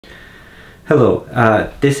Hello,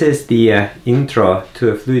 this is the intro to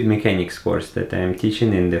a fluid mechanics course that I am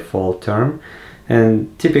teaching in the fall term,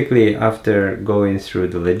 and typically after going through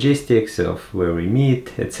the logistics of where we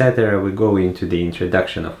meet, etc., we go into the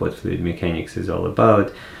introduction of what fluid mechanics is all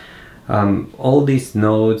about. All these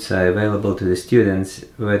notes are available to the students,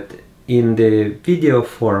 but in the video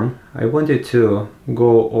form I wanted to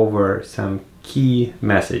go over some key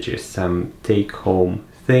messages, some take-home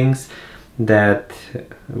things that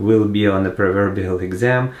will be on the proverbial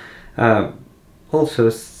exam. Also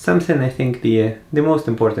something, I think, the most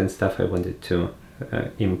important stuff I wanted to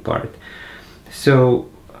impart. So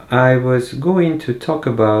I was going to talk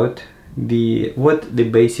about what the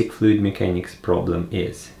basic fluid mechanics problem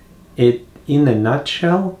is. In a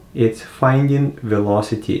nutshell, it's finding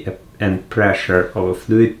velocity and pressure of a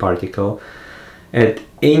fluid particle at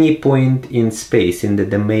any point in space in the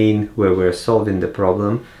domain where we're solving the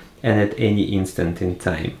problem, and at any instant in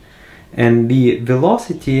time. And the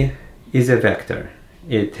velocity is a vector.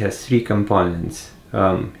 It has three components,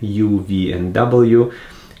 u, v, and w.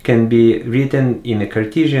 Can be written in a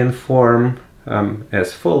Cartesian form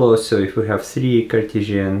as follows. So if we have three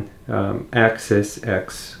Cartesian axes,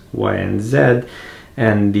 x, y, and z,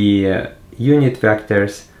 and the unit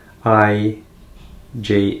vectors I,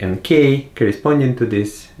 j, and k corresponding to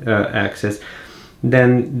this axis,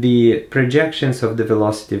 then the projections of the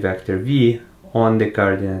velocity vector v on the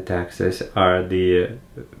coordinate axis are the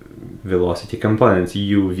velocity components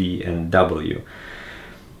u, v, and w.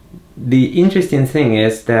 The interesting thing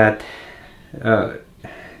is that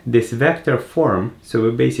this vector form, so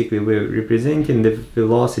we're representing the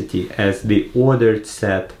velocity as the ordered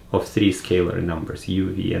set of three scalar numbers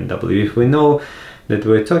u, v, and w. If we know that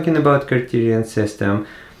we're talking about Cartesian system,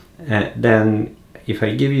 then if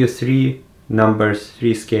I give you three numbers,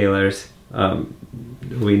 three scalars,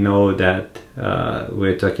 we know that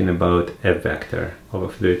we're talking about a vector of a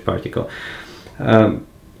fluid particle.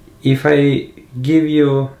 If I give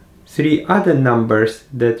you three other numbers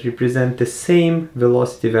that represent the same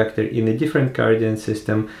velocity vector in a different coordinate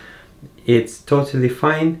system, it's totally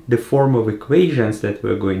fine. The form of equations that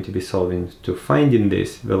we're going to be solving to finding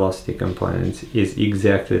these velocity components is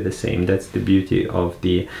exactly the same. That's the beauty of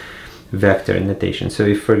the vector notation. So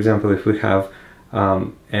if, for example, if we have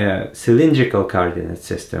a cylindrical coordinate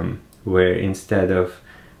system where instead of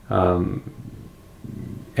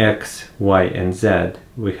x, y, and z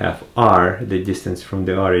we have r, the distance from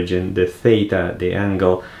the origin, the theta, the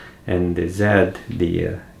angle, and the z,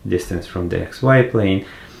 the distance from the xy plane,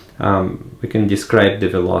 we can describe the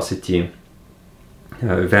velocity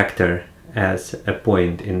vector as a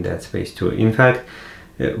point in that space too. In fact,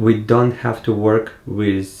 we don't have to work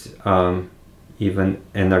with even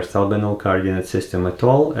an orthogonal coordinate system at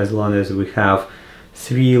all, as long as we have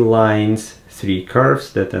three lines, three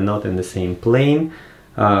curves that are not in the same plane.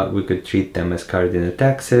 We could treat them as coordinate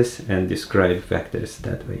axes and describe vectors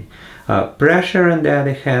that way. Pressure, on the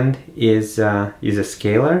other hand, is a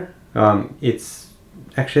scalar. It's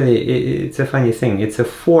a funny thing. It's a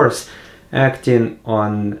force acting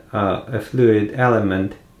on a fluid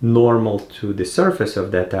element normal to the surface of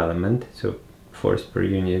that element, so force per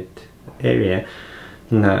unit area,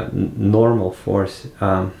 normal force.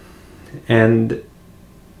 And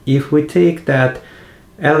if we take that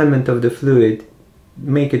element of the fluid,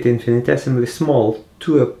 make it infinitesimally small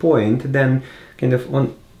to a point, then kind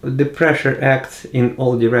of the pressure acts in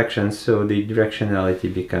all directions, so the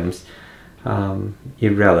directionality becomes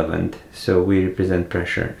irrelevant. So we represent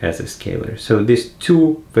pressure as a scalar. So these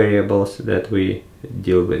two variables that we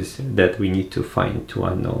deal with, that we need to find, two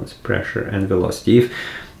unknowns, pressure and velocity.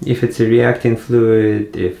 If it's a reacting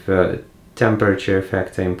fluid, if temperature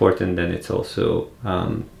effects are important, then it's also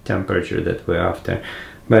temperature that we're after.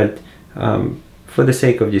 But for the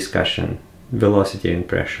sake of discussion, velocity and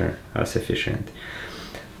pressure are sufficient.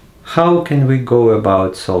 How can we go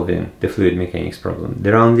about solving the fluid mechanics problem?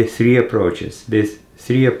 There are only three approaches. These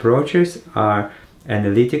three approaches are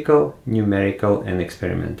analytical, numerical, and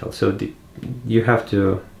experimental. So you have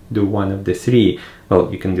to do one of the three.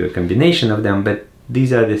 Well, you can do a combination of them, but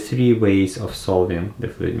these are the three ways of solving the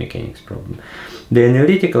fluid mechanics problem. The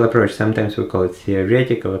analytical approach, sometimes we call it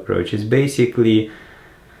theoretical approach, is basically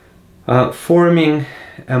forming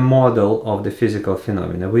a model of the physical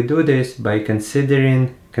phenomena. We do this by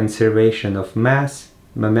considering conservation of mass,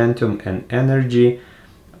 momentum, and energy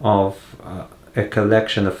of a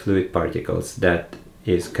collection of fluid particles that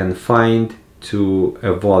is confined to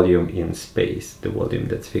a volume in space, the volume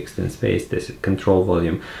that's fixed in space, this control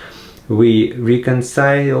volume. We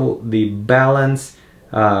reconcile the balance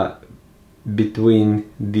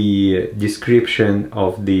between the description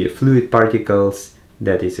of the fluid particles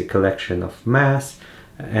that is a collection of mass,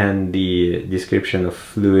 and the description of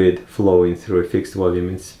fluid flowing through a fixed volume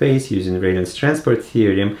in space using Reynolds transport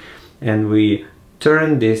theorem, and we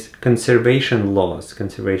turn these conservation laws,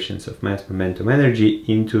 conservations of mass, momentum, energy,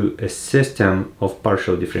 into a system of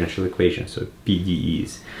partial differential equations, so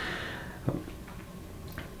PDEs.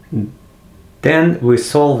 Then we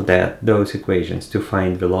solve those equations to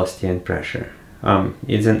find velocity and pressure.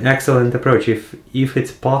 It's an excellent approach. If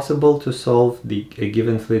it's possible to solve a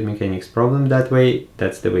given fluid mechanics problem that way,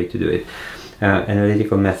 that's the way to do it.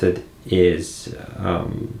 Analytical method is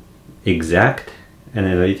exact. An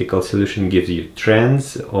analytical solution gives you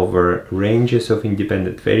trends over ranges of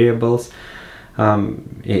independent variables.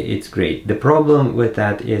 It's great. The problem with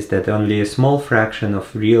that is that only a small fraction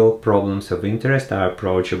of real problems of interest are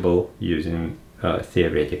approachable using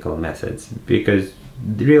theoretical methods, because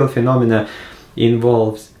the real phenomena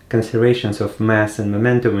involves conservations of mass and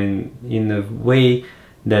momentum in a way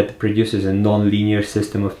that produces a non-linear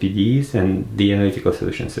system of PDEs, and the analytical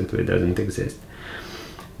solution simply doesn't exist.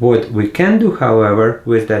 What we can do, however,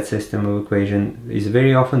 with that system of equation is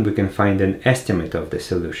very often we can find an estimate of the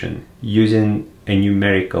solution using a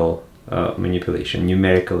numerical manipulation,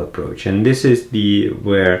 numerical approach. And this is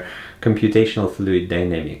where computational fluid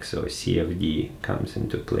dynamics, or CFD, comes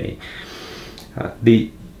into play.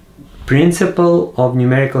 The principle of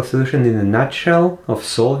numerical solution in a nutshell of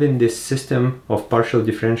solving this system of partial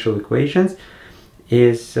differential equations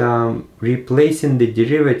is replacing the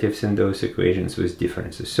derivatives in those equations with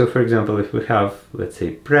differences. So for example, if we have, let's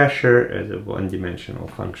say, pressure as a one-dimensional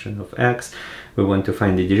function of x, we want to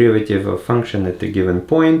find the derivative of function at a given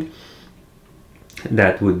point.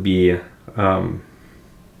 That would be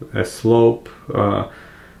a slope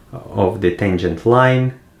of the tangent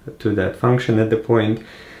line to that function at the point.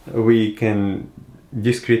 We can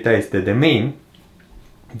discretize the domain,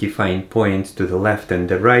 define points to the left and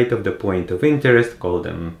the right of the point of interest, call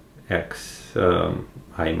them x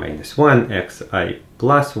I minus 1, x I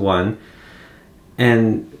plus 1,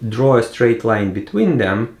 and draw a straight line between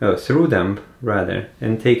them, through them rather,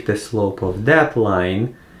 and take the slope of that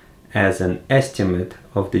line as an estimate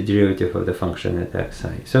of the derivative of the function at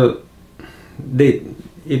xi. So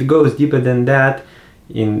it goes deeper than that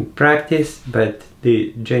in practice, but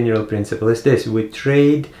the general principle is this: we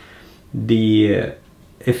trade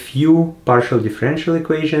a few partial differential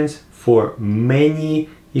equations for many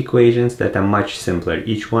equations that are much simpler.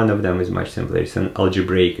 Each one of them is much simpler. It's an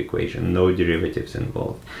algebraic equation, no derivatives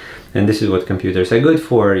involved. And this is what computers are good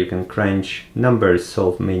for. You can crunch numbers,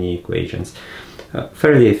 solve many equations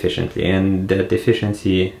fairly efficiently, and that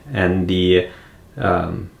efficiency and the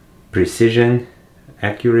precision,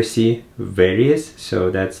 accuracy varies, so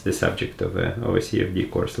that's the subject of a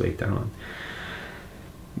CFD course later on.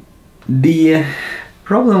 The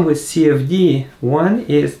problem with CFD, one,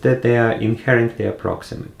 is that they are inherently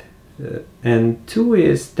approximate, and two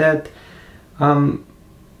is that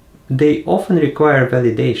they often require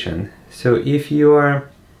validation. So if you are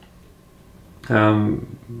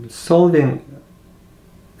solving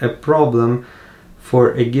a problem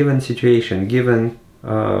for a given situation, given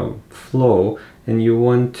flow, and you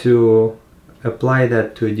want to apply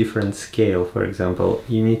that to a different scale, for example,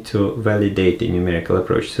 you need to validate the numerical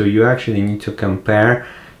approach. So you actually need to compare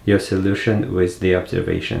your solution with the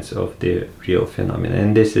observations of the real phenomena.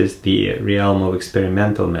 And this is the realm of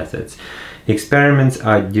experimental methods. Experiments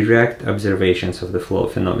are direct observations of the flow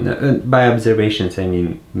phenomena. By observations, I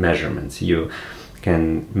mean measurements. You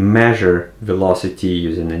can measure velocity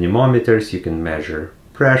using anemometers, you can measure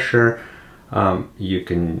pressure, you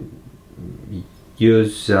can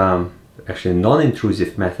use actually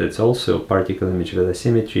non-intrusive methods also, particle image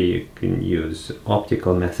velocimetry, you can use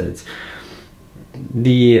optical methods.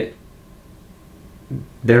 There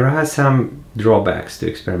are some drawbacks to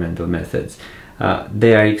experimental methods.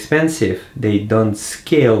 They are expensive, they don't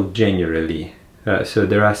scale generally, so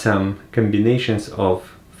there are some combinations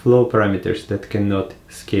of flow parameters that cannot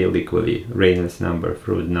scale equally. Reynolds number,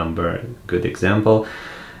 Froude number, good example.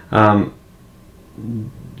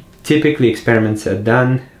 Typically experiments are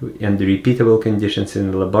done under repeatable conditions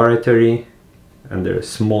in the laboratory under a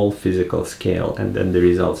small physical scale, and then the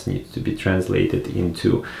results need to be translated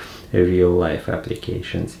into real life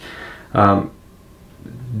applications.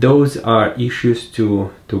 Those are issues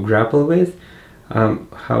to grapple with.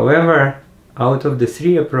 However, out of the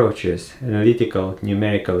three approaches, analytical,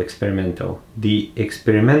 numerical, experimental, the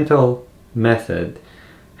experimental method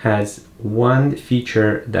has one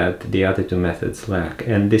feature that the other two methods lack,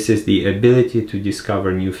 and this is the ability to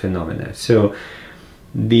discover new phenomena. So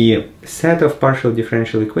the set of partial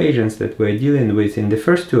differential equations that we're dealing with in the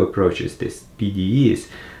first two approaches, these PDEs,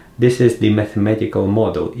 this is the mathematical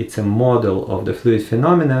model. It's a model of the fluid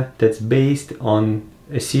phenomena that's based on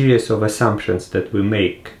a series of assumptions that we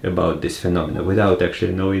make about this phenomena. Without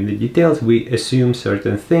actually knowing the details, we assume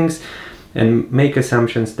certain things and make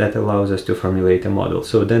assumptions that allows us to formulate a model.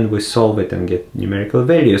 So then we solve it and get numerical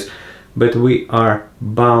values, but we are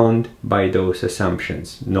bound by those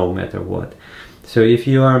assumptions no matter what. So if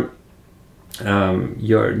your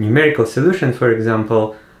numerical solution, for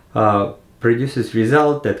example, produces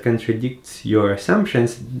result that contradicts your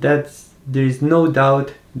assumptions, there is no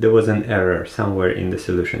doubt there was an error somewhere in the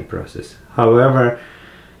solution process. However,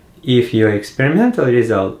 if your experimental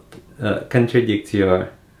result contradicts your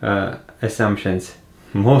assumptions,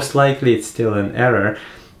 most likely it's still an error,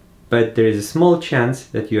 but there is a small chance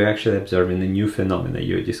that you're actually observing a new phenomena,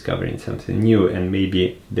 you're discovering something new, and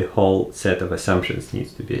maybe the whole set of assumptions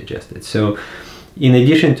needs to be adjusted. So in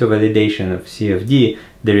addition to validation of CFD,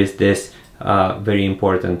 there is this very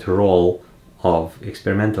important role of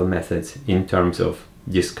experimental methods in terms of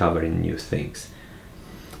discovering new things.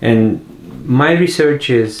 And my research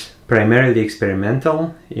is primarily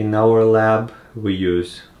experimental. In our lab, we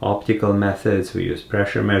use optical methods, we use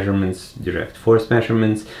pressure measurements, direct force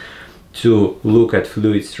measurements to look at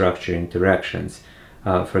fluid structure interactions.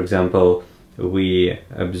 For example, we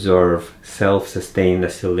observe self-sustained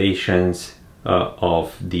oscillations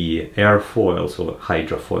of the airfoils, or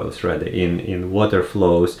hydrofoils rather, in water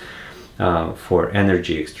flows for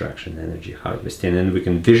energy extraction, energy harvesting, and we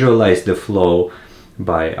can visualize the flow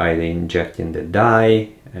by either injecting the dye,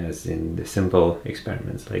 as in the simple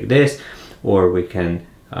experiments like this, or we can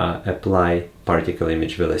apply particle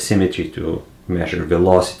image velocimetry to measure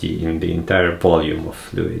velocity in the entire volume of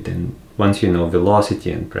fluid. And once you know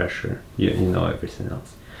velocity and pressure, you know everything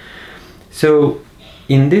else. So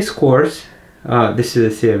in this course, this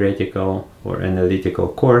is a theoretical or analytical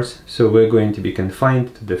course, so we're going to be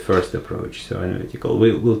confined to the first approach, so analytical.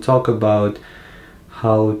 We'll talk about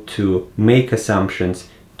how to make assumptions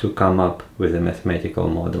to come up with a mathematical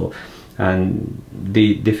model. And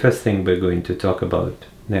the first thing we're going to talk about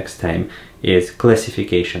next time is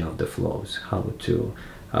classification of the flows, how to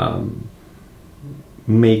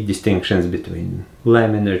make distinctions between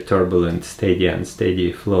laminar, turbulent, steady,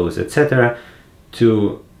 unsteady flows, etc.,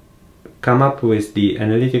 to come up with the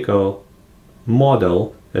analytical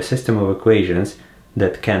model, a system of equations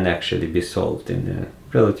that can actually be solved in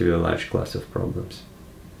a relatively large class of problems.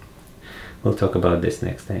 We'll talk about this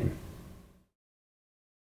next time.